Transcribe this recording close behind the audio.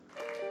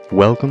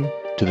Welcome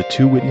to the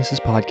Two Witnesses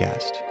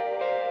Podcast,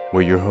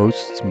 where your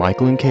hosts,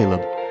 Michael and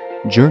Caleb,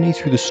 journey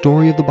through the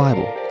story of the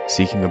Bible,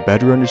 seeking a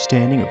better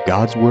understanding of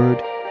God's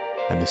Word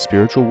and the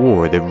spiritual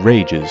war that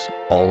rages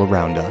all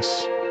around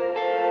us.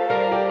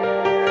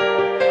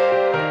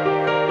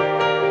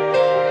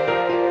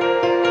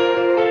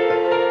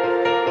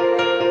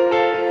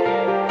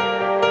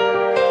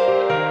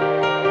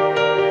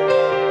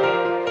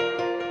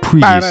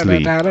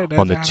 Previously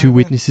on the Two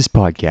Witnesses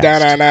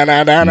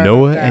Podcast,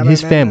 Noah and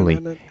his family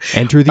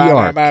enter the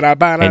ark,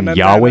 and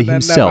Yahweh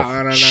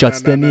himself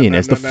shuts them in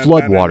as the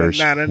floodwaters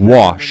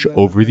wash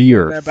over the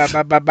earth.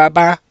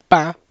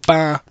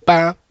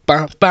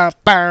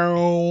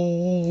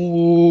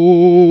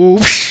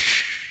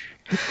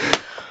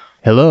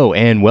 Hello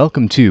and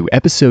welcome to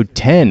episode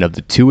 10 of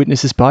the Two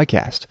Witnesses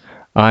Podcast.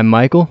 I'm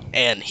Michael.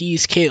 And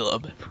he's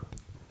Caleb.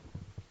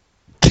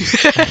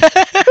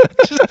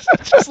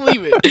 just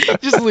leave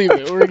it. Just leave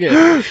it. We're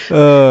good.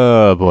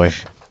 Oh boy.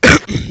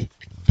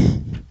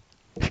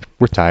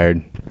 We're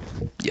tired.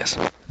 Yes.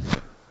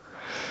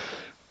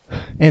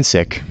 And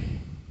sick.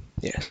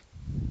 Yes.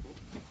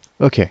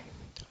 Okay.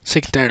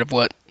 Sick and tired of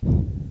what?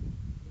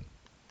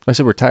 I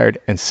said we're tired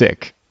and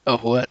sick.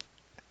 Of what?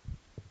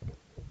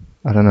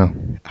 I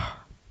don't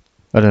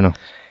know.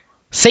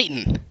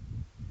 Satan.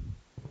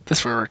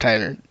 That's what we're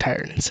tired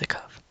and sick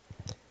of.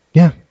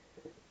 Yeah.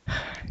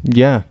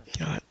 Yeah.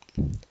 You know what?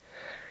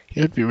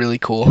 It would be really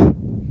cool.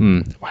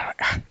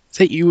 Is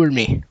that you or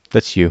me?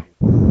 That's you.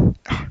 Oh,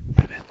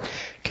 my bad.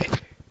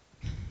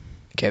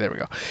 Okay, there we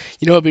go.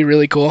 You know what would be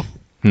really cool?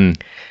 Is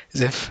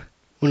if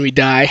when we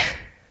die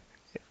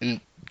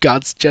and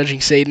God's judging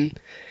Satan,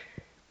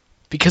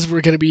 because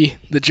we're going to be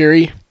the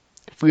jury,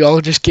 if we all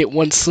just get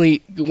one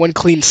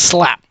clean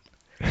slap.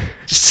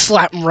 Just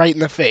slap him right in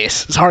the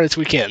face as hard as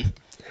we can.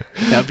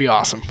 That would be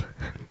awesome.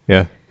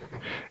 Yeah.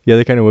 Yeah,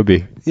 they kind of would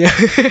be. Yeah.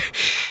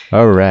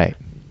 All right.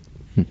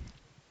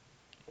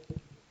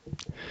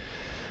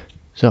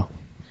 So,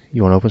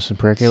 you want to open some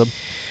prayer, Caleb?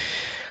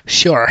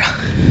 Sure.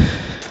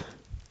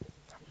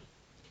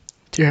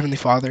 Dear Heavenly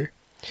Father,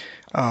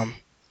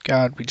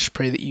 God, we just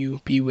pray that you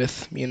be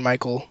with me and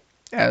Michael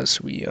as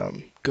we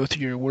go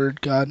through your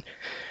word, God.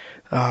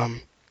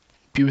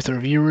 Be with our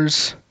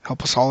viewers.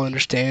 Help us all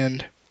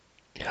understand.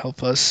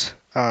 Help us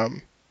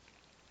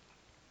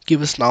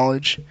give us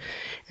knowledge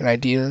and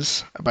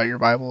ideas about your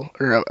Bible,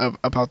 or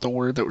about the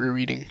word that we're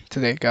reading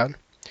today, God.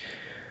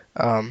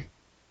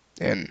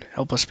 And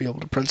help us be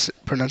able to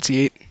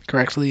pronunciate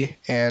correctly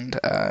and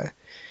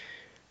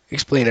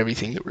explain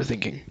everything that we're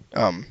thinking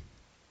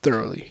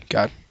thoroughly,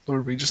 God.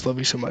 Lord, we just love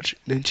you so much.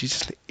 In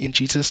Jesus'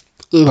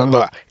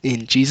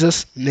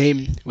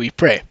 name we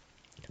pray.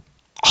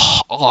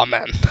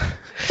 Amen.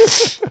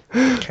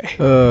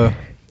 Okay.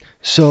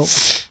 So,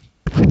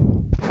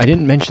 I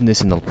didn't mention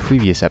this in the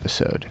previous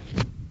episode.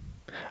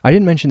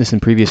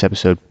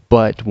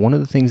 But one of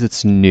the things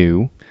that's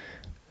new,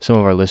 some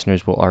of our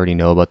listeners will already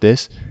know about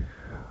this,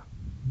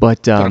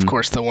 but of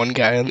course, the one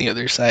guy on the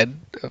other side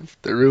of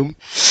the room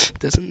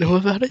doesn't know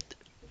about it.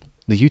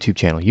 The YouTube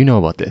channel, you know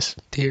about this.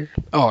 Dear.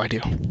 Oh, I do.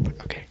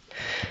 Okay.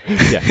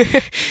 Yeah.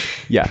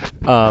 Yeah.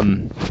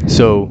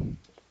 So,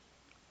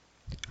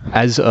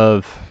 as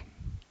of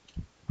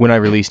when I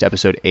released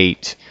episode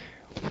 8,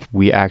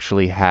 we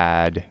actually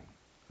have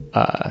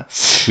a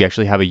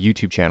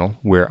YouTube channel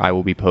where I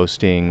will be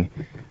posting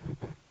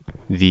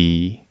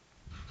the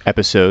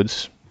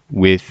episodes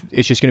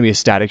it's just going to be a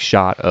static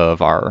shot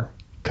of our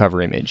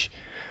cover image,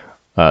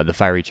 the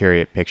fiery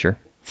chariot picture.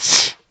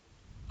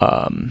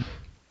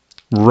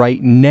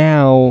 Right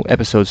now,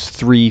 episodes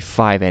 3,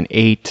 5, and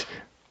 8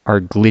 are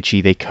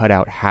glitchy. They cut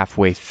out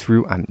halfway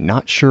through. I'm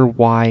not sure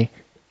why.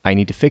 I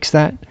need to fix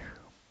that,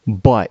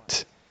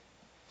 but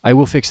I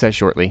will fix that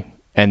shortly.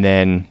 And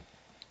then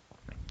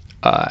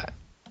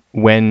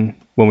when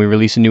we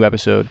release a new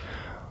episode,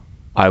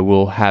 I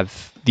will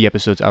have the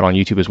episodes out on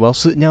YouTube as well.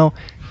 So that now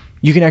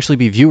you can actually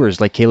be viewers,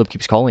 like Caleb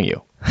keeps calling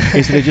you,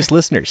 instead of just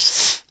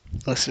listeners.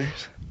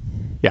 Listeners.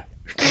 Yeah.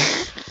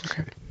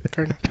 Okay.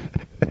 Fair enough.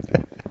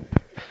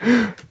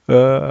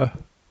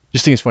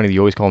 Just think it's funny that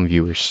you always call them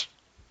viewers.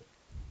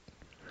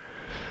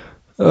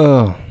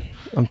 Oh,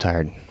 I'm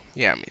tired.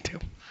 Yeah, me too.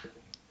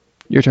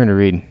 Your turn to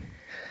read.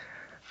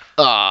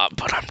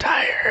 But I'm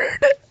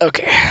tired.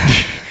 Okay.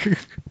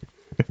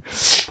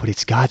 But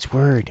it's God's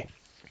word.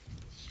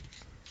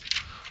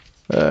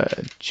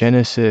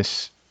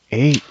 Genesis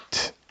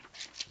 8.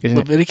 Isn't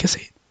Leviticus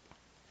 8? it?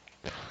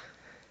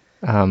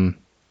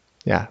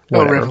 Yeah.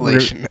 Whatever.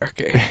 Revelation.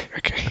 Okay.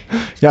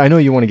 Yeah, I know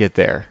you want to get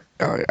there.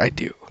 Oh, I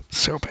do.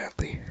 So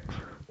badly.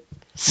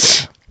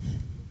 Yeah.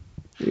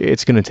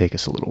 It's going to take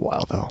us a little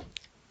while, though.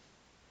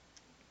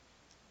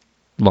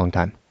 Long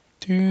time.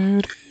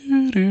 There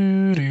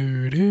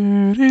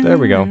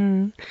we go.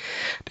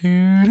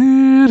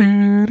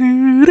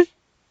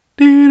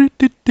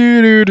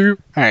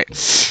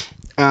 Alright.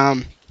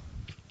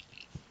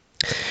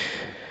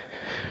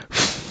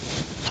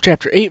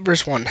 Chapter 8,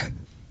 verse 1.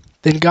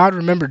 Then God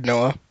remembered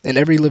Noah and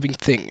every living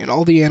thing and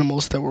all the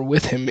animals that were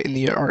with him in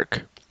the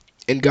ark.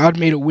 And God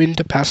made a wind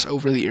to pass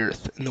over the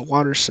earth, and the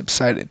waters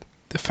subsided.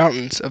 The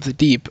fountains of the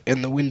deep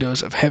and the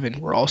windows of heaven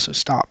were also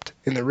stopped,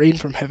 and the rain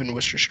from heaven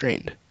was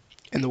restrained.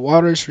 And the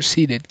waters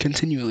receded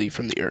continually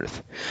from the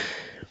earth.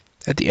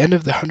 At the end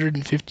of the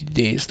 150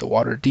 days the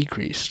water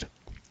decreased.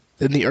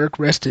 Then the ark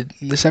rested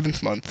in the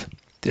 7th month,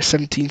 the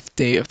 17th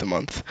day of the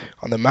month,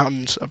 on the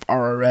mountains of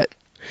Ararat.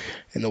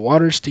 And the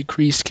waters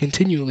decreased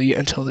continually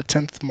until the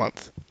 10th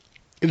month.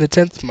 In the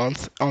 10th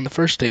month, on the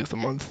 1st day of the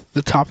month,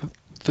 the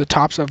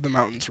tops of the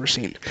mountains were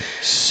seen.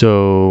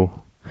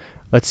 So,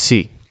 let's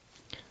see.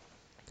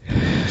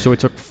 So it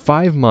took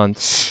 5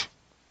 months,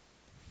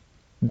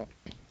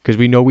 because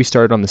we know we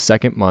started on the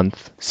 2nd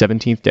month,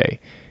 17th day.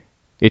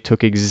 It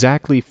took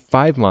exactly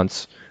 5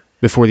 months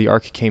before the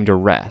ark came to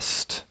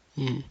rest,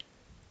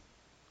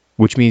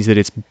 which means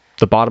that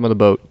the bottom of the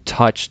boat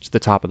touched the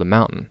top of the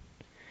mountain.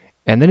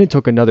 And then it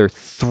took another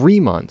 3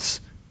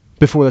 months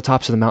before the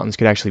tops of the mountains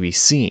could actually be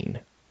seen.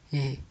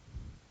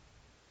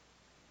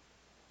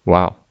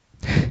 Wow.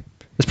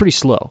 That's pretty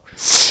slow.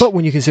 But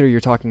when you consider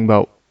you're talking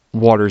about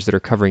waters that are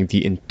covering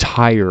the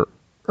entire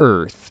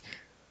earth,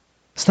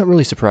 it's not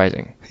really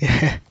surprising.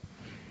 Yeah.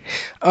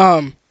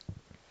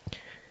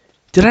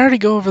 Did I already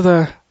go over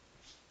the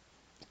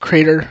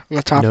crater on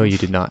the top? No, of you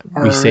did not.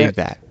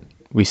 Ararat?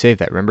 We saved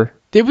that, remember?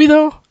 Did we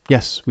though?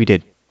 Yes, we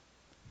did.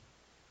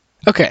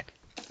 Okay.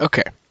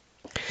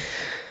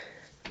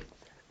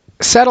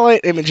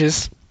 Satellite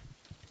images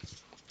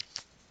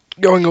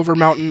going over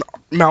Mount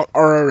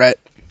Ararat.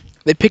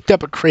 They picked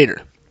up a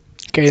crater.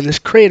 Okay, and this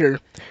crater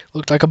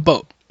looked like a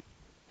boat.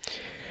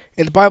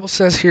 And the Bible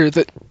says here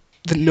that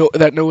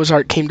that Noah's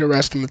Ark came to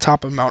rest on the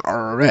top of Mount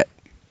Ararat.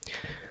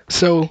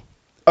 So,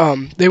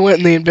 they went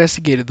and they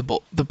investigated the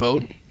boat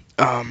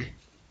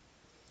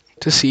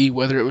to see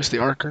whether it was the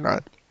ark or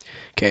not.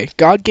 Okay,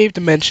 God gave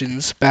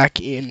dimensions back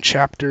in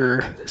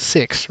chapter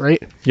 6,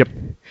 right? Yep.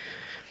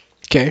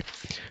 Okay.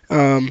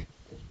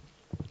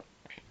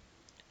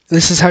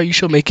 This is how you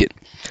shall make it.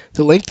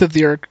 The length of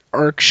the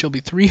ark shall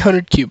be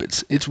 300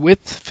 cubits, its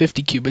width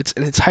 50 cubits,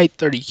 and its height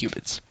 30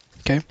 cubits.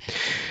 Okay?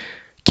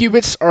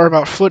 Cubits are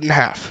about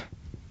 1.5 feet.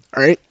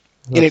 Alright?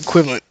 In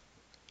equivalent.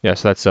 Yeah,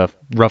 so that's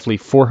roughly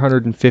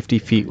 450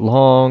 feet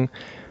long,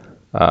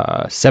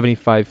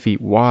 75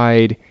 feet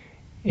wide,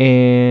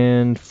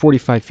 and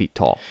 45 feet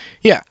tall.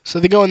 Yeah, so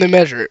they go and they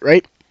measure it,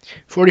 right?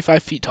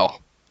 45 feet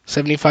tall,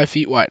 75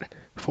 feet wide,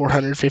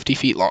 450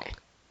 feet long.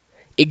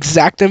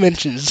 Exact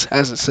dimensions,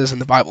 as it says in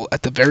the Bible,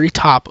 at the very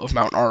top of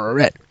Mount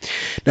Ararat.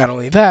 Not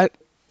only that,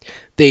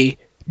 they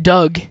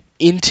dug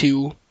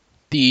into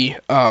the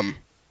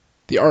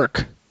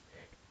ark,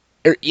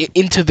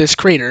 into this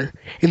crater,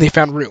 and they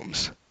found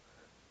rooms.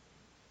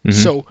 Mm-hmm.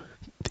 So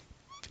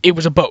it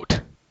was a boat.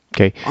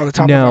 Okay. On the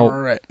top now, of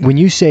Ararat. When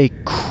you say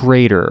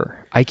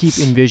crater, I keep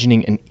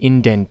envisioning an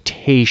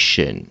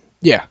indentation.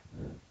 Yeah.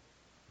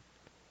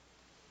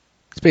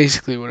 It's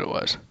basically what it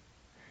was.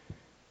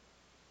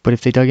 But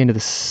if they dug into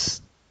the...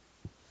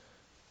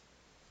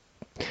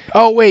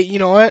 Oh, wait, you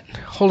know what?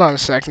 Hold on a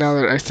sec, now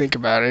that I think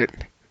about it.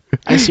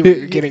 I see what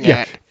you're getting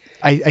at.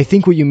 I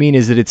think what you mean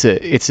is that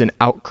it's an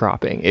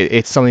outcropping.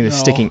 It's something that's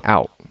sticking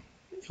out.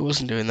 It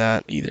wasn't doing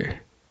that either.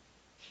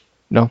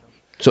 No?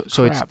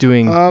 So it's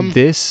doing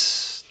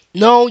this?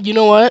 No, you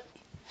know what?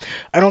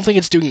 I don't think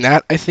it's doing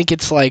that. I think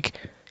it's like,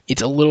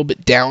 it's a little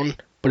bit down,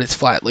 but it's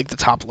flat, like the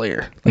top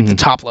layer, like the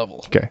top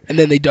level. Okay. And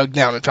then they dug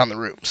down and found the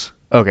rooms.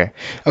 Okay.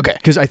 Okay.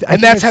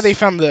 And that's how they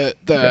found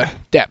the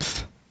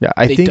depth. Yeah,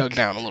 they dug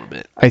down a little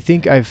bit. I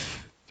think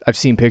I've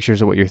seen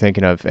pictures of what you're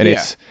thinking of, and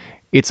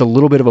it's a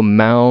little bit of a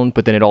mound,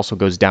 but then it also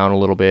goes down a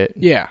little bit.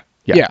 Yeah.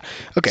 Okay.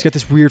 It's got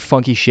this weird,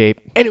 funky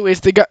shape. Anyways,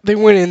 they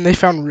went in, they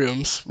found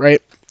rooms,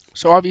 right?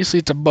 So obviously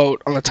it's a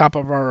boat on the top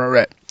of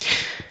Ararat.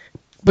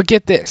 But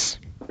get this,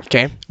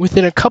 okay?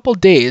 Within a couple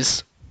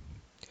days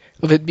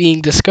of it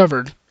being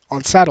discovered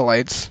on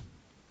satellites,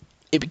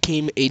 it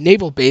became a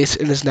naval base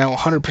and is now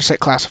 100%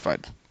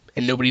 classified,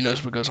 and nobody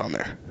knows what goes on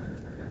there.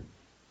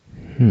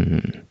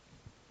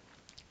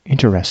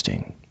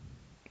 Interesting.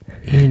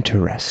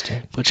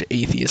 Bunch of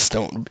atheists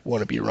don't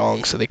want to be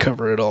wrong, so they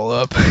cover it all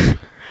up.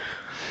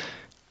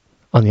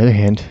 On the other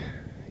hand,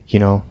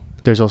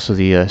 there's also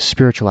the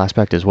spiritual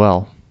aspect as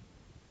well.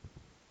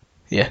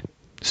 Yeah.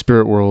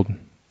 Spirit world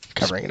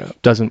covering it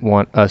up. Doesn't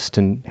want us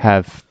to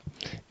have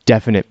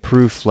definite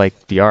proof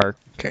like the ark.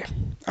 Okay,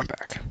 I'm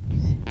back.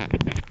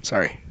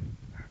 Sorry.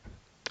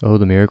 Oh,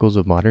 the miracles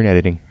of modern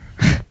editing.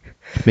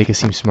 Make us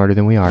seem smarter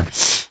than we are.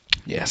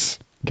 Yes.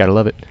 Gotta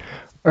love it.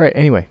 All right,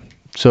 anyway.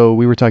 So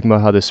we were talking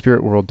about how the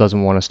spirit world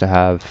doesn't want us to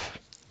have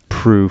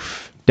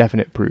proof,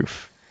 definite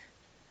proof,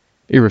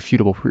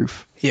 irrefutable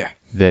proof. Yeah.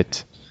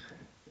 That,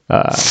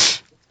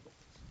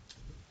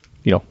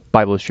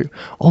 Bible is true.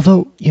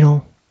 Although,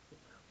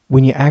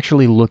 when you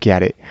actually look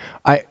at it,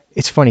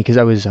 it's funny because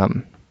I was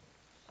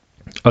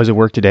at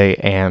work today,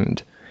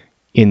 and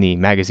in the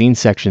magazine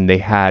section they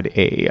had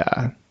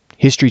a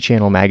History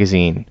Channel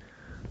magazine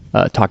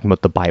talking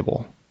about the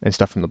Bible and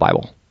stuff from the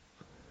Bible.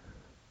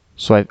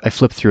 So I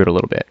flipped through it a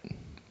little bit.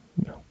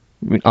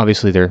 I mean,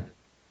 obviously they're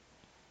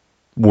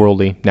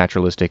worldly,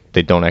 naturalistic.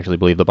 They don't actually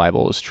believe the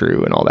Bible is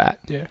true and all that.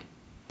 Yeah.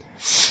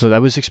 So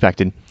that was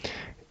expected.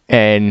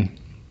 And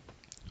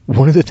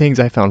one of the things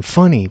I found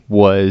funny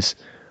was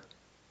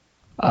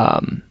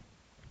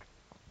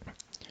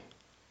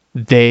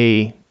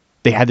they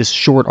had this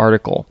short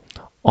article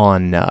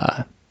on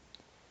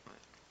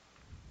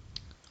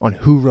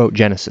who wrote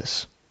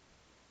Genesis.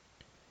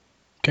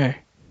 Okay.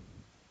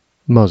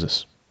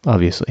 Moses,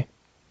 obviously,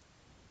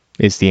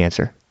 is the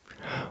answer.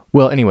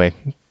 Well, anyway,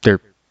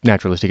 they're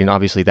naturalistic, and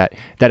obviously that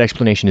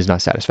explanation is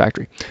not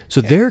satisfactory.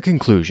 So their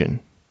conclusion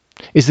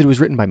is that it was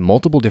written by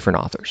multiple different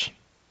authors.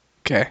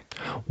 Okay.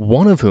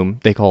 One of whom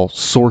they call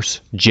Source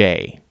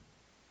J.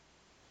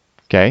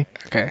 Okay?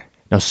 Okay.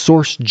 Now,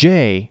 Source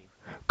J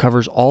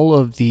covers all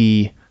of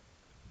the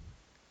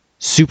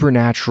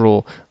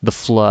supernatural, the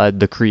flood,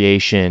 the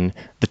creation,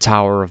 the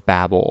Tower of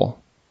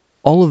Babel,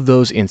 all of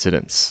those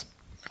incidents.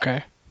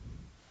 Okay.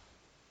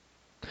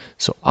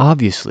 So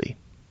obviously,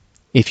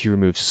 if you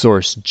remove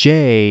Source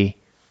J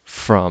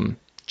from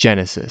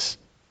Genesis,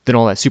 then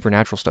all that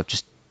supernatural stuff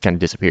just kind of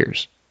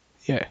disappears.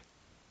 Yeah.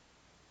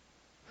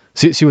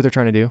 See what they're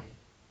trying to do?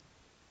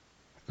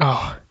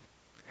 Oh.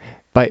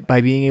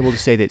 By being able to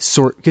say that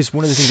Source... Because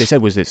one of the things they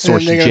said was that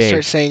Source And then they're J... going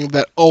to start saying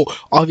that,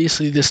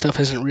 obviously this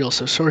stuff isn't real,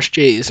 so Source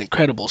J is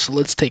incredible, so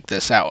let's take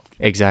this out.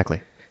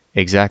 Exactly.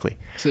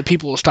 So that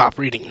people will stop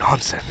reading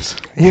nonsense.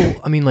 Well,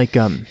 I mean, like,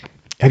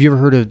 have you ever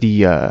heard of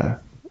the... I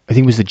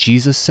think it was the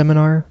Jesus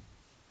Seminar?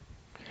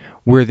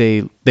 Where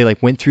they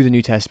like went through the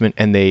New Testament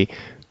and they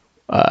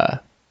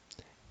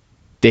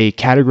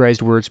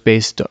categorized words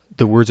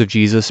the words of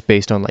Jesus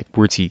based on like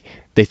words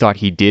they thought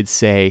he did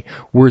say,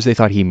 words they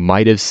thought he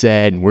might have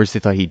said, and words they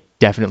thought he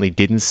definitely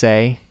didn't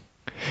say.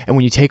 And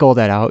when you take all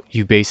that out,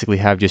 you basically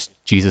have just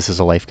Jesus as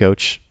a life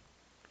coach.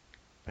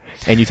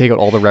 And you take out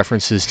all the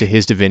references to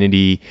his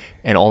divinity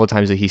and all the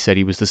times that he said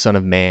he was the Son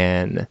of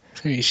Man.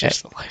 So he's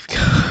just a life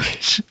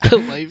coach. A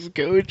life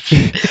coach.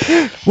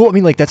 Well, I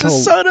mean, like that's the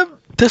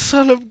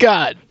Son of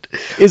God.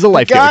 Is a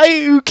life coach. The coach.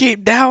 guy who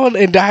came down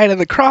and died on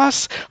the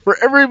cross for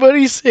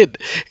everybody's sin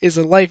is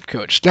a life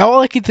coach. Now all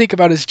I can think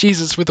about is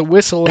Jesus with a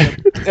whistle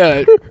and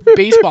a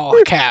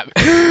baseball cap.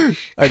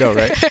 I know,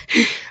 right?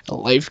 A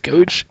life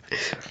coach.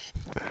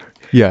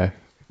 Yeah.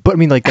 But I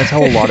mean, like, that's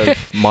how a lot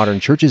of modern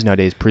churches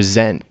nowadays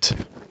present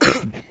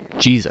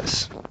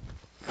Jesus.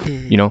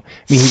 You know?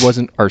 I mean, he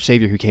wasn't our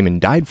Savior who came and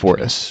died for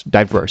us,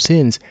 died for our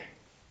sins,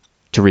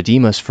 to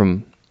redeem us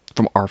from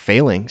our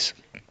failings.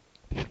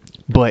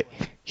 But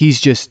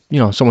he's just,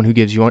 someone who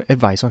gives you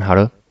advice on how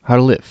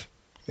to live.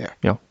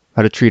 Yeah.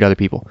 How to treat other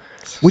people.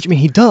 Which, I mean,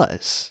 he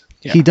does.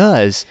 Yeah. He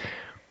does.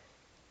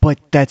 But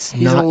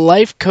he's a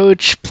life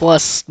coach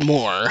plus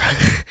more.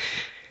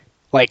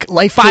 Like,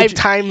 life 5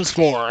 times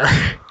more.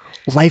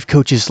 Life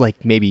coach is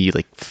like maybe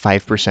like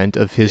 5%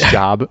 of his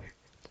job.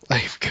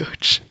 Life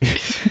coach.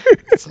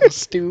 So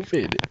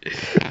stupid.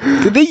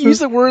 Did they use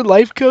the word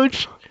life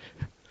coach?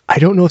 I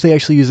don't know if they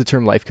actually use the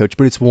term life coach,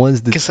 but it's one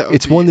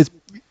that's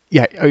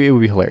yeah, it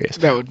would be hilarious.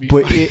 That would be.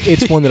 But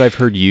it's one that I've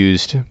heard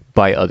used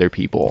by other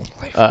people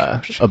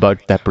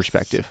about that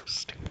perspective.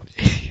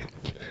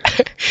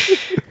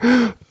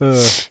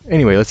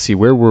 Anyway, let's see.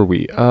 Where were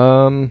we?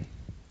 Okay.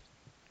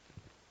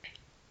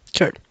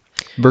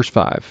 Verse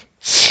 5.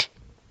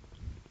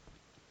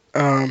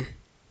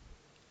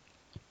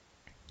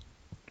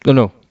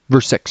 No.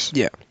 Verse 6.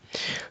 Yeah.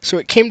 So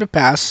it came to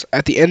pass,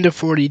 at the end of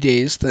 40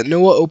 days, that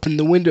Noah opened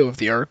the window of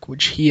the ark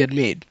which he had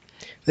made.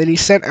 Then he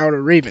sent out a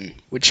raven,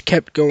 which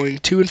kept going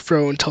to and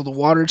fro until the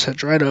waters had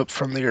dried up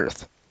from the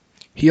earth.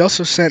 He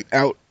also sent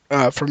out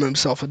from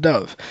himself a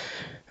dove,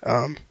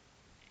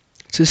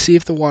 to see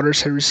if the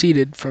waters had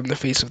receded from the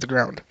face of the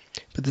ground.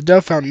 But the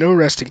dove found no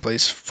resting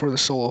place for the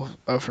sole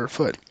of her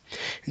foot,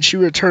 and she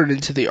returned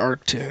into the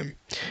ark to him,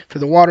 for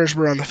the waters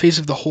were on the face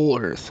of the whole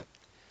earth.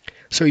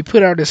 So he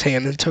put out his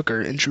hand and took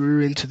her, and drew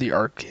her into the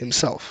ark to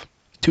himself.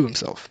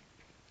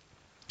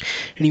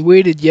 And he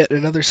waited yet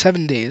another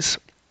 7 days,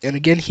 and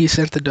again he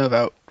sent the dove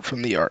out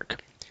from the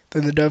ark.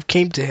 Then the dove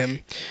came to him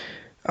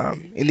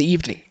in the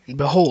evening, and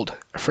behold,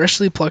 a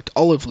freshly plucked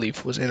olive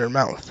leaf was in her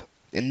mouth.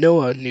 And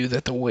Noah knew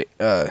that the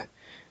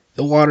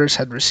waters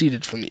had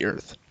receded from the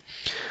earth.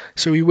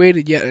 So he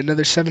waited yet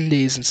another 7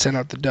 days and sent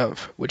out the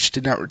dove, which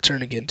did not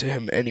return again to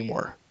him any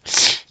more.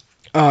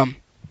 Okay,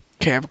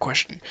 I have a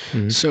question.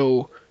 Mm-hmm.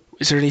 So,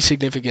 is there any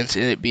significance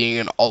in it being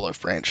an olive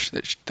branch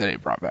that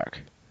it brought back?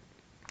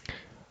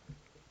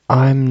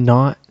 I'm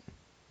not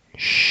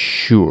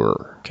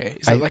sure. Okay,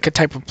 is that like a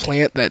type of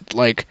plant that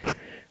like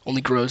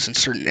only grows in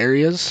certain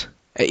areas?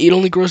 It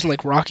only grows in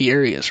like rocky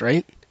areas,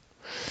 right?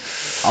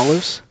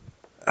 Olives?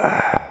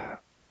 I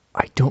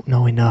don't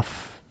know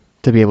enough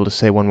to be able to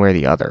say one way or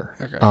the other.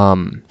 Okay.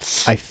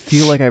 I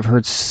feel like I've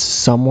heard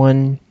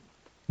someone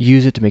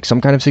use it to make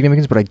some kind of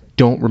significance, but I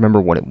don't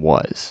remember what it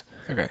was.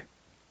 Okay. I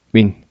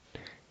mean,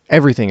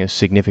 everything is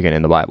significant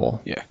in the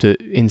Bible. Yeah.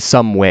 In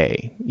some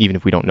way, even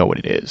if we don't know what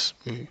it is.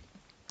 Mm-hmm.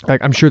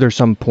 Like, I'm sure there's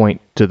some point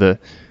to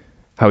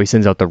how he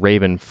sends out the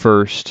raven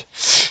first,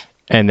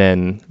 and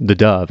then the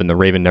dove, and the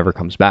raven never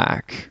comes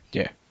back.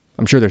 Yeah.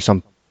 I'm sure there's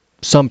some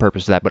some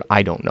purpose to that, but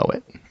I don't know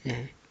it.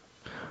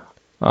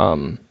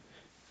 Mm-hmm.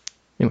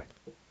 Anyway.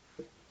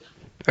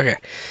 Okay.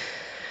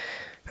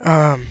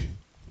 And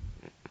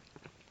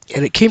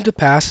it came to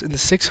pass in the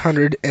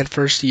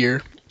 601st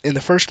year, in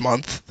the first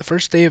month, the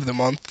first day of the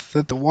month,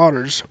 that the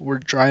waters were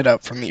dried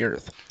up from the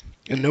earth.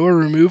 And Noah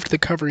removed the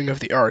covering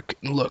of the ark,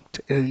 and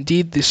looked, and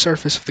indeed the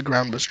surface of the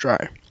ground was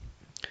dry.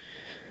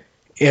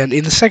 And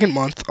in the second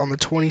month, on the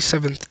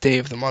 27th day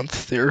of the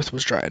month, the earth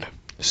was dried.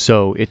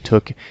 So it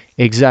took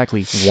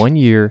exactly 1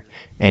 year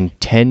and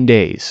 10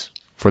 days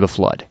for the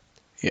flood.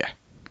 Yeah.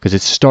 Because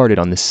it started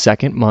on the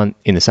second month,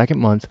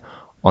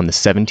 on the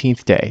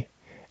 17th day,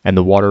 and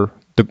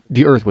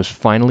the earth was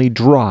finally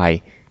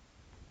dry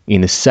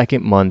in the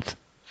second month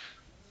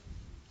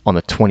on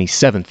the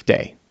 27th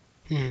day.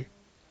 Mm-hmm.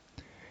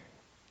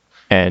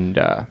 And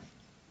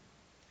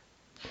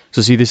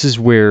so see, this is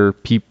where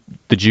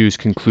the Jews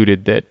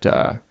concluded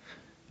that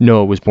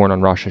Noah was born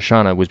on Rosh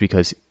Hashanah, was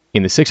because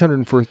in the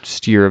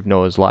 601st year of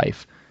Noah's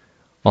life,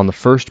 on the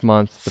first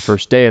month, the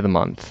first day of the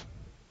month.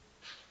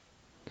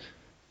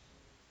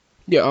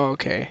 Yeah,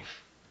 okay.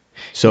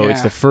 So Yeah.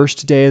 it's the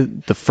first day,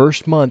 the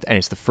first month, and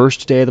it's the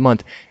first day of the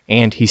month,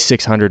 and he's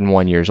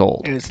 601 years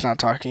old. And it's not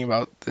talking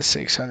about the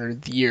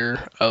 600th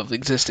year of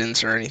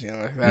existence or anything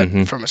like that.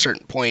 Mm-hmm. From a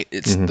certain point,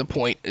 it's the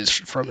point is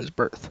from his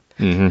birth.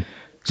 Mm-hmm.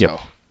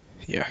 So,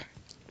 yeah.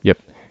 Yep.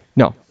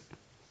 No.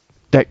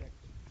 That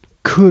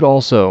could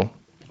also...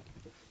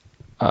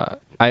 it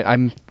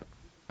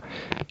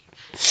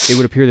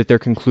would appear that they're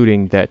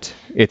concluding that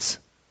it's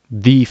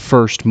the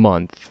first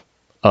month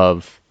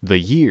of the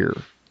year,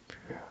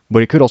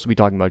 but it could also be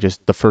talking about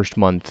just the first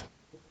month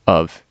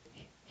of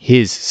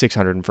his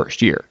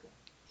 601st year,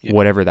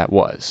 whatever that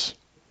was.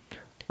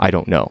 I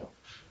don't know.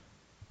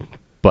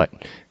 But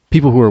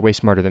people who are way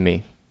smarter than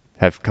me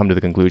have come to the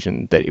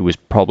conclusion that it was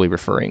probably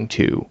referring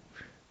to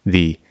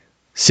the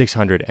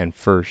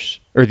 601st,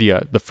 or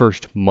the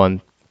first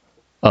month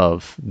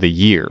of the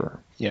year.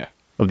 Yeah.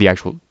 Of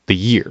the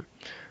year.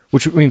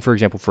 Which, I mean, for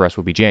example, for us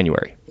would be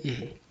January.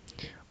 Mm-hmm.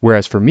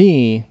 Whereas for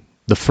me,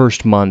 the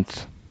first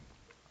month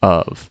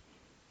of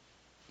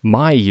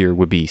my year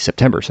would be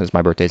September, since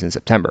my birthday's in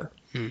September.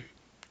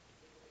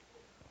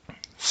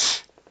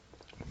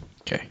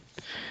 Okay.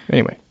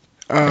 Anyway,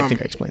 I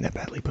think I explained that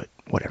badly, but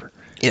whatever.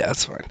 Yeah,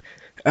 that's fine.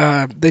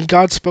 Then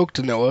God spoke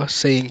to Noah,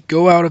 saying,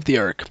 "Go out of the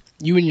ark,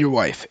 you and your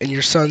wife, and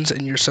your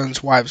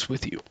sons wives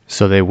with you."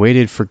 So they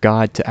waited for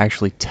God to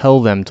actually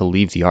tell them to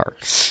leave the ark.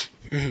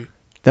 Mm-hmm.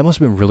 That must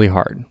have been really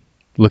hard,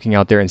 looking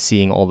out there and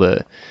seeing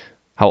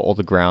how all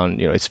the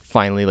ground, it's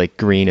finally like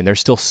green, and they're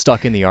still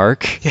stuck in the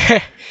ark.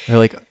 Yeah. They're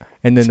like,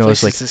 and then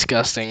Noah's like,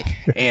 disgusting.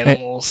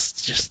 Animals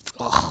just.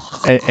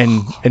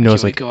 and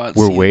Noah's like,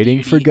 we're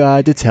waiting for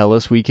God to tell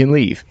us we can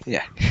leave.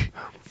 Yeah.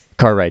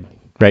 Car ride,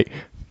 right?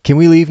 Can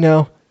we leave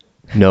now?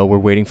 No, we're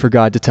waiting for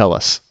God to tell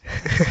us.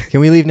 Can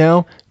we leave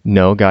now?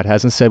 No, God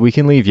hasn't said we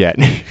can leave yet.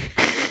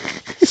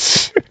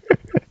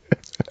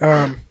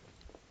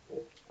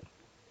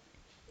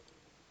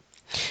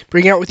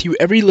 Bring out with you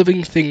every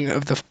living thing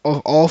of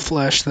all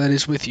flesh that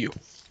is with you,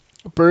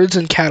 birds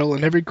and cattle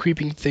and every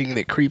creeping thing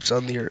that creeps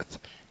on the earth,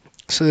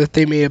 so that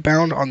they may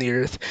abound on the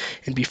earth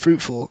and be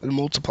fruitful and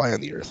multiply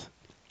on the earth.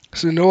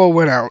 So Noah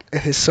went out,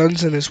 and his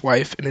sons and his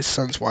wife and his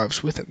sons'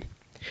 wives with him.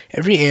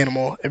 Every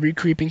animal, every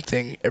creeping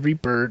thing, every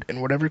bird, and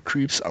whatever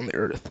creeps on the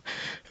earth,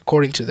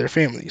 according to their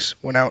families,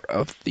 went out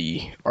of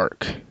the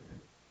ark.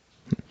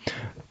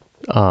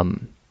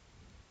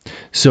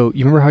 So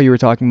you remember how you were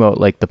talking about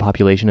like the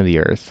population of the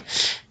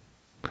earth?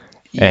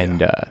 Yeah.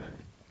 And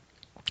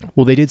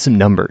well, they did some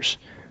numbers.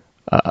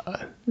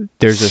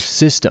 There's a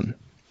system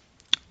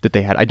that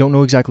they had. I don't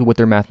know exactly what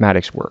their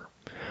mathematics were,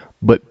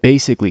 but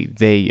basically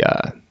they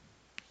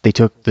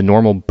took the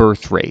normal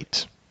birth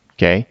rate,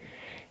 okay,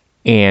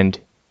 and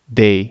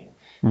they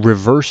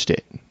reversed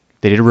it.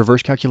 They did a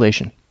reverse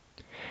calculation,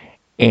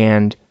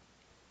 and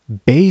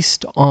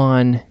based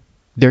on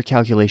their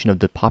calculation of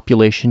the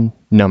population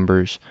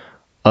numbers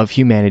of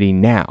humanity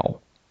now,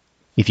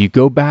 if you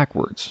go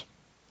backwards,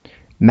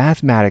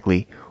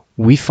 mathematically,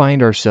 we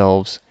find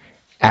ourselves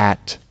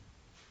at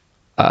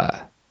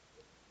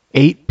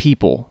 8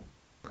 people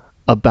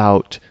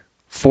about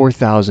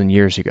 4,000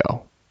 years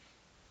ago.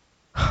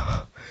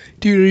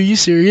 Dude, are you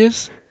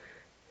serious?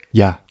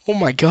 Yeah. Oh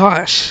my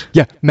gosh.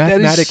 Yeah,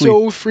 mathematically. That is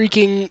so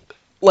freaking,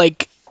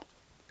 like,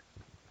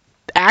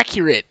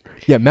 accurate.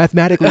 Yeah,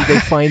 mathematically they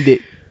find that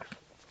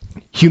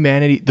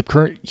humanity, the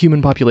current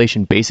human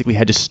population, basically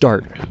had to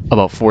start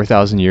about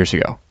 4,000 years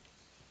ago.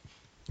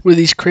 Were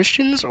these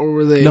Christians, or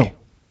were they... No,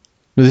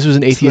 this was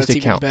an atheistic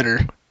even count.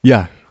 Better.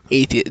 Yeah.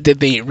 Did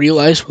they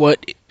realize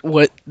what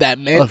that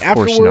meant Of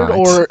course afterward? not.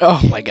 Or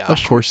oh my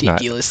gosh, Of course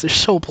ridiculous. Not. They're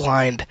so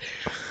blind.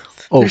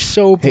 Oh, they're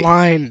so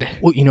blind.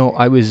 Well,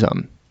 I was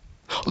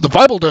The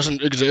Bible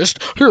doesn't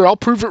exist. Here, I'll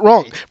prove it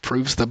wrong.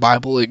 Proves the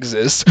Bible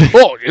exists.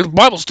 Oh, the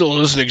Bible still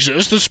doesn't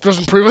exist. This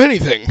doesn't prove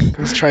anything.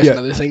 Let's try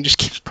another thing. Just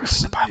keeps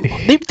proving the Bible.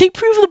 They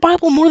prove the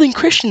Bible more than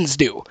Christians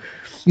do.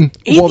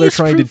 While they're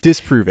trying to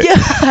disprove it.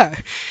 Yeah.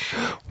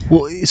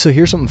 Well, so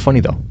here's something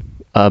funny though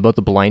about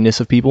the blindness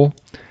of people.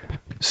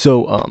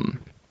 So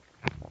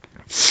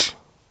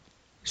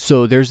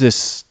so there's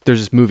this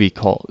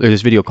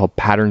video called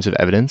Patterns of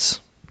Evidence,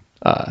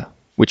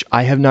 which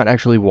I have not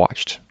actually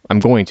watched. I'm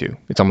going to.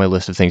 It's on my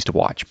list of things to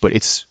watch, but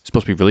it's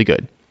supposed to be really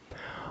good.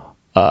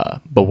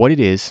 But what it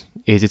is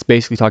it's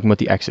basically talking about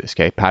the Exodus,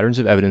 okay? Patterns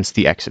of Evidence,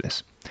 the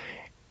Exodus.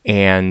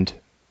 And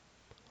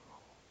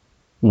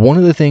one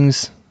of the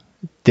things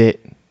that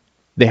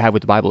they have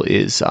with the Bible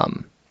is,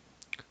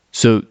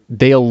 so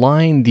they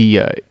align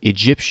the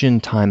Egyptian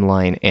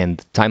timeline and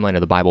the timeline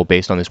of the Bible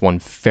based on this one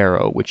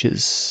pharaoh, which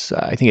is,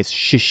 I think it's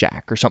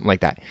Shishak or something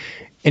like that.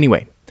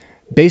 Anyway,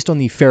 based on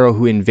the pharaoh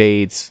who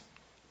invades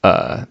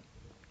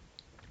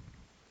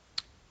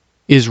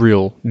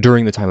Israel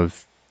during the time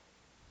of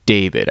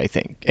David, I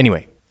think.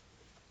 Anyway,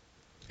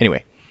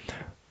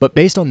 but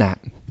based on that,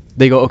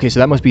 they go, okay, so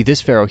that must be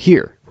this pharaoh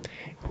here.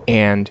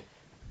 And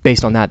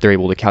based on that, they're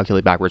able to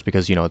calculate backwards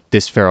because,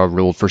 this pharaoh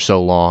ruled for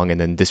so long, and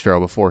then this pharaoh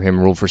before him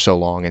ruled for so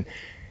long, and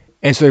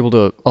so they're able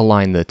to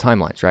align the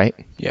timelines, right?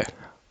 Yeah.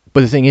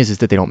 But the thing is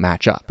that they don't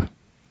match up.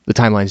 The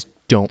timelines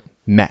don't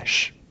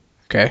mesh.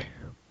 Okay.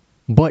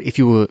 But if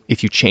you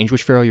change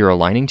which pharaoh you're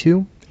aligning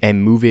to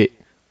and move it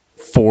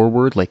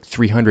forward like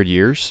 300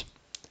 years,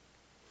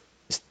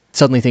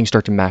 suddenly things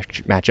start to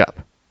match up.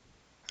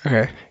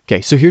 Okay.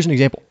 Okay, so here's an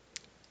example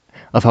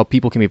of how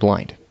people can be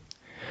blind.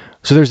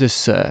 So there's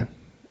this, I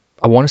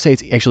want to say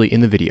it's actually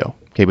in the video,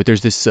 okay, but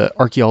there's this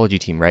archaeology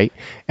team, right?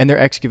 And they're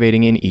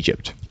excavating in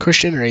Egypt.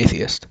 Christian or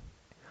atheist?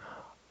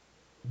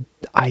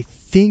 I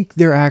think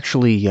they're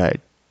actually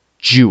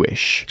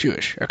Jewish.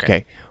 Jewish, okay.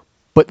 Okay,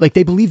 but like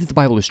they believe that the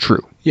Bible is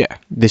true. Yeah.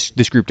 This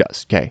group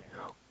does, okay?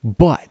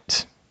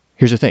 But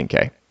here's the thing,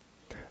 okay?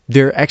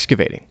 They're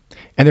excavating,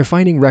 and they're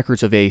finding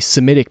records of a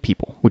Semitic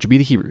people, which would be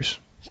the Hebrews,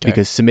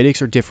 because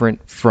Semitics are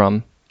different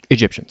from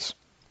Egyptians,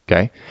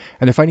 okay?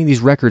 And they're finding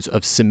these records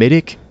of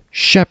Semitic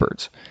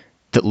shepherds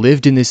that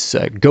lived in this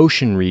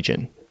Goshen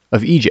region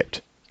of Egypt.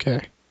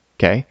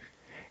 Okay?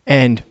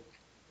 And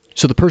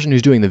so the person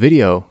who's doing the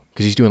video,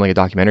 because he's doing like a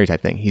documentary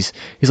type thing, he's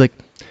like,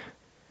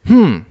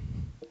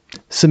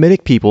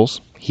 Semitic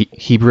peoples,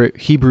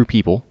 Hebrew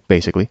people,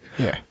 basically,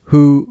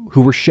 who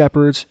were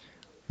shepherds,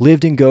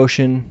 lived in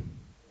Goshen.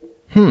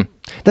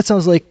 That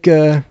sounds like,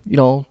 out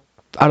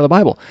of the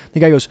Bible. The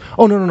guy goes,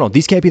 oh, no,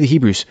 these can't be the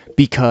Hebrews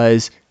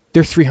because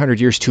they're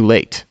 300 years too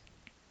late.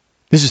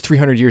 This is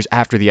 300 years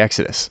after the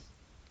Exodus.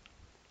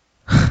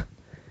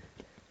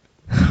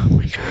 Oh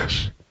my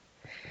gosh.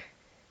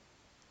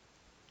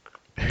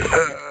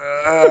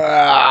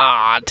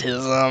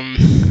 Autism.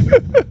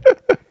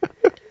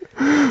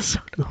 So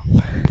dumb.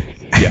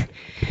 Yeah.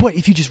 But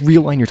if you just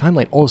realign your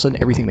timeline, all of a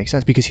sudden everything makes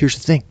sense, because here's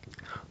the thing.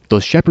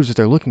 Those shepherds that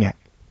they're looking at,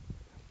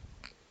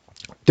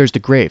 there's the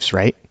graves,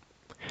 right?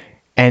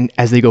 And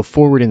as they go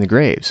forward in the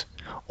graves,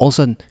 all of a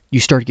sudden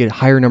you start to get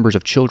higher numbers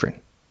of children.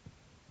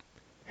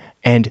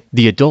 And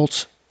the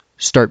adults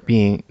start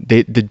being,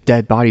 the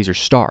dead bodies are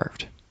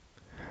starved.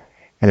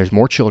 And there's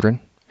more children.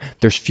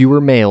 There's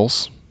fewer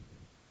males.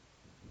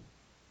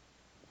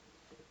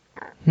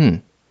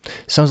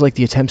 Sounds like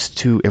the attempts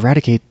to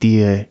eradicate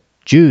the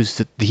Jews,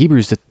 the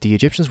Hebrews that the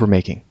Egyptians were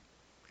making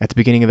at the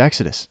beginning of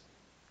Exodus.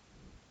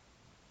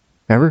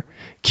 Remember?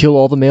 Kill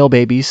all the male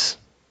babies.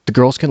 The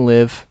girls can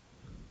live.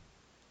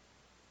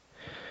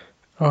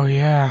 Oh,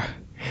 yeah.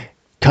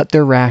 Cut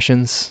their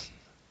rations.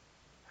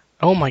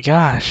 Oh, my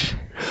gosh.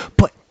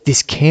 But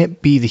this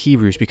can't be the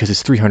Hebrews because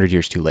it's 300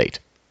 years too late.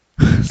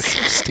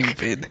 So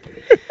stupid.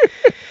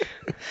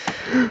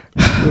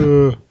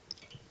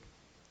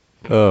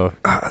 Oh.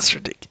 That's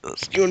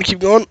ridiculous. You want to keep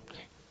going?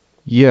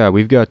 Yeah,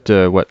 we've got,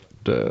 2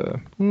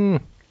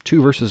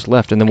 verses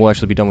left, and then we'll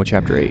actually be done with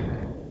chapter 8.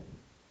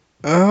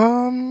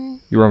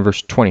 You're on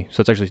verse 20, so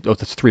it's actually,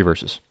 that's 3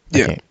 verses.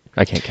 Yeah.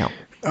 I can't count.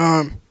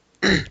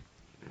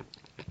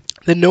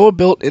 Then Noah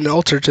built an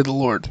altar to the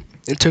Lord,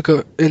 and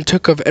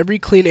took of every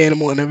clean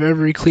animal and of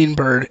every clean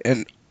bird,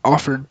 and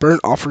offered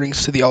burnt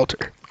offerings to the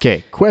altar.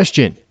 Okay,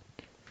 question.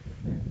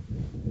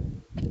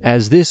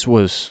 As this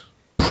was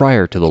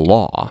prior to the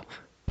law,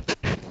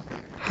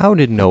 how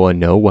did Noah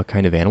know what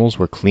kind of animals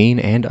were clean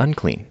and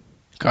unclean?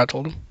 God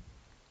told him.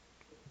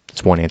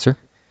 That's one answer.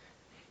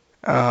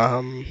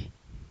 They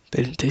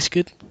didn't taste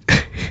good.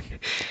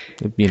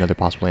 That'd be another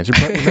possible answer.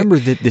 But remember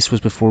that this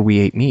was before we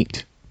ate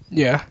meat.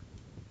 Yeah.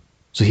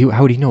 So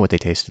how would he know what they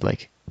tasted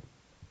like?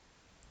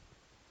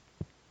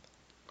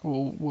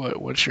 Well,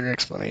 what's your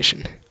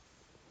explanation?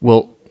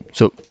 Well,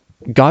 so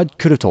God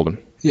could have told him.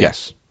 Yeah.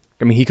 Yes.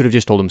 I mean, he could have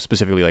just told him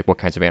specifically like what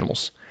kinds of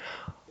animals.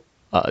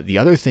 The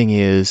other thing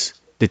is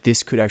that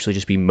this could actually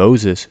just be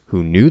Moses,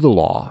 who knew the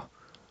law,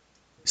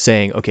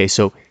 saying, okay,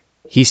 so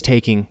he's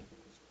taking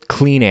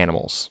clean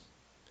animals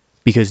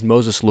because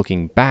Moses,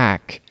 looking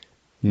back,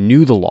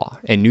 knew the law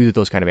and knew that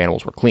those kind of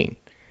animals were clean.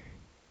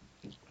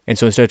 And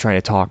so instead of trying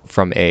to talk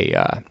from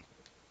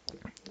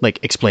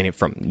explain it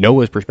from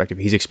Noah's perspective,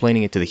 he's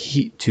explaining it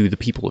to the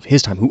people of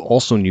his time who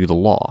also knew the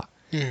law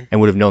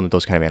and would have known that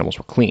those kind of animals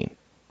were clean.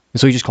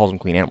 And so he just calls them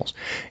clean animals.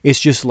 It's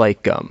just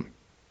like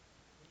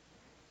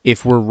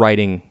if we're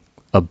writing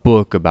a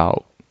book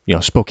about,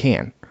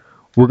 Spokane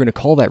we're going to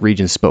call that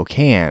region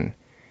Spokane,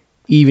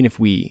 even if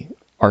we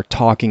are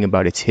talking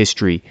about its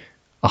history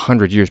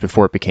 100 years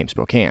before it became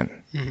Spokane.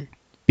 Mm-hmm.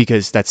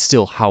 Because that's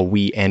still how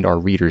we and our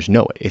readers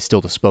know it. It's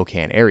still the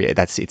Spokane area.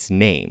 That's its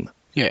name.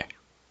 Yeah.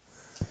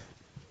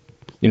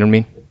 You know what I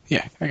mean?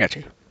 Yeah, I got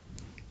you.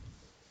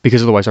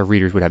 Because otherwise our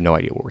readers would have no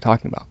idea what we're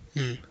talking about.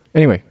 Mm.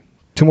 Anyway,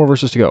 2 more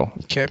verses to go.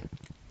 Okay.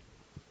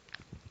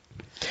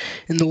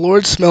 And the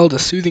Lord smelled a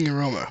soothing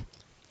aroma.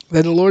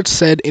 Then the Lord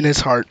said in his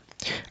heart,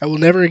 I will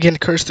never again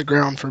curse the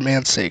ground for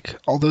man's sake,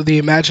 although the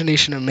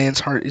imagination of man's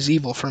heart is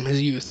evil from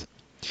his youth.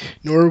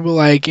 Nor will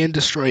I again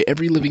destroy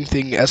every living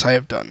thing as I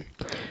have done.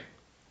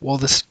 While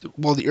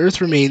the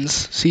earth remains,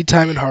 seed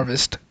time and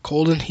harvest,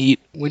 cold and heat,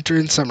 winter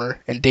and summer,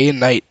 and day and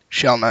night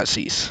shall not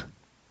cease.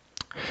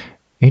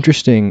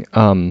 Interesting.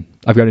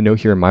 I've got a note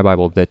here in my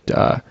Bible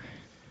that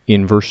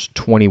in verse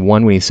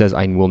 21, when he says,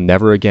 I will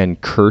never again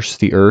curse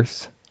the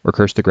earth or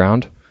curse the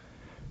ground,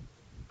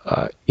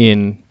 I've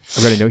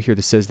got a note here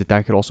that says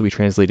that could also be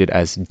translated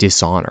as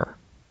dishonor.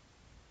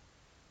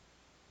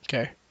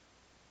 Okay.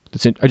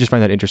 I just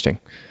find that interesting.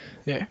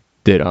 Yeah.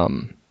 That,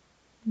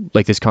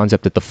 like this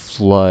concept that the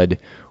flood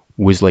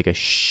was like a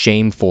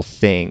shameful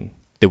thing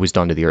that was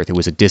done to the earth. It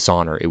was a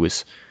dishonor. It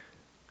was,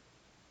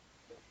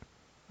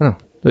 I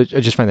don't know.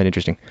 I just find that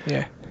interesting.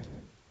 Yeah.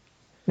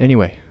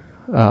 Anyway,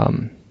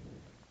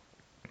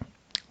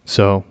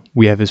 so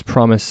we have his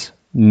promise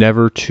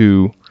never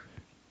to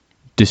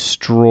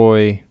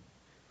destroy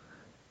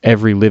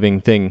every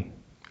living thing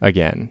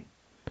again.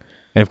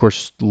 And of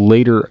course,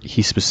 later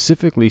he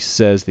specifically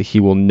says that he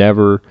will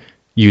never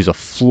use a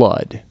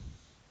flood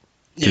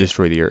to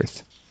destroy the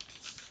earth.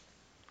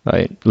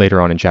 Right?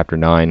 Later on in chapter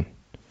 9.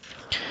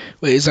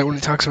 Wait, is that when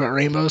he talks about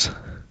rainbows?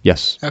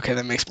 Yes. Okay,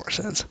 that makes more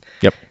sense.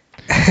 Yep.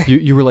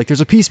 You were like, there's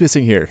a piece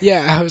missing here.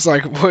 Yeah, I was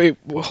like, wait,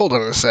 hold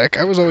on a sec.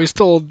 I was always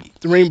told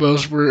the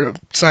rainbows were a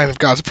sign of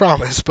God's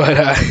promise, but...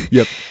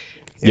 Yep.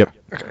 Yeah, yep.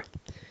 Okay.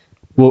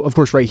 Well, of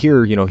course, right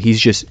here,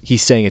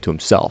 he's saying it to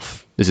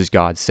himself. This is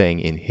God saying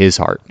in his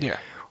heart. Yeah.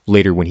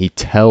 Later, when he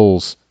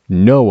tells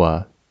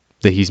Noah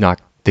that he's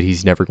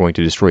never going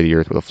to destroy the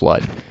earth with a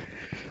flood,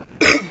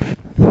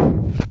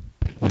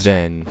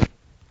 then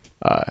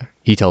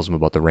he tells him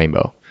about the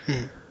rainbow.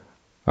 Mm.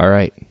 All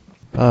right.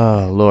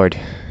 Oh, Lord,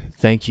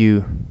 thank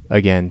you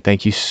again.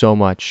 Thank you so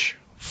much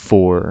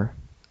for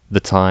the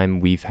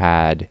time we've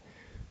had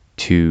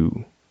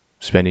to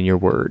spend in your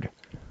word.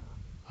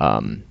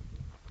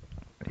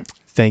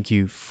 Thank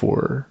you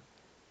for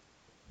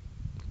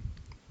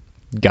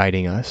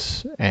guiding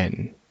us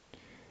and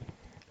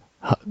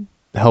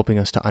helping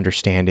us to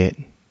understand it.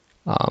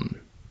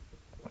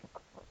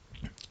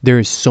 There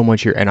is so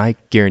much here, and I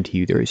guarantee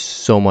you there is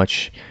so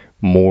much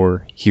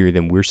more here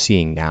than we're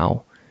seeing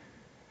now.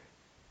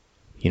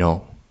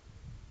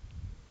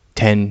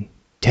 10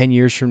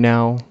 years from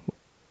now,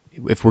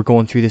 if we're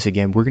going through this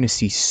again, we're going to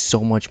see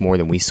so much more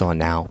than we saw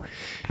now.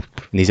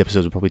 And these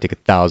episodes will probably take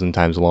 1,000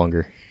 times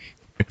longer.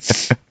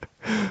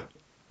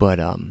 But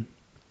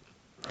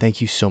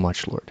thank you so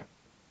much, Lord.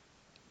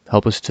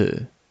 Help us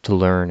to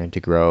learn and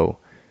to grow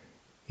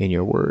in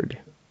your word.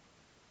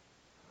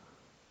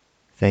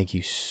 Thank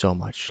you so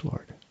much,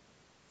 Lord,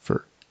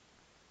 for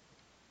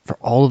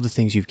all of the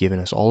things you've given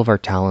us, all of our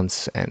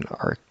talents and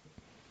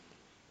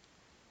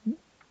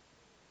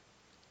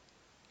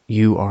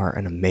you are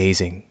an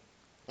amazing,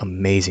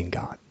 amazing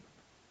God.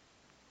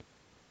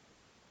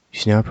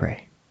 Just now I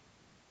pray.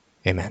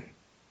 Amen.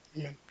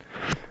 Amen.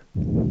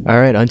 All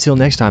right, until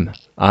next time,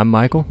 I'm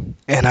Michael.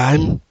 And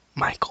I'm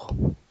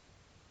Michael.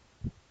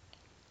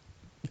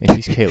 And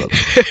he's Caleb.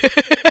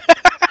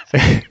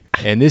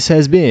 And this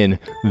has been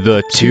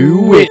The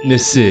Two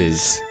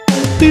Witnesses.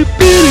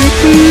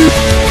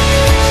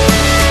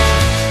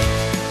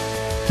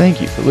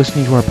 Thank you for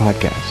listening to our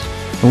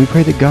podcast, and we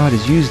pray that God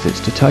has used this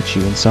to touch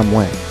you in some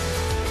way.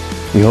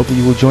 We hope that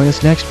you will join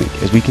us next week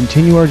as we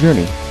continue our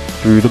journey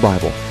through the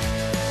Bible.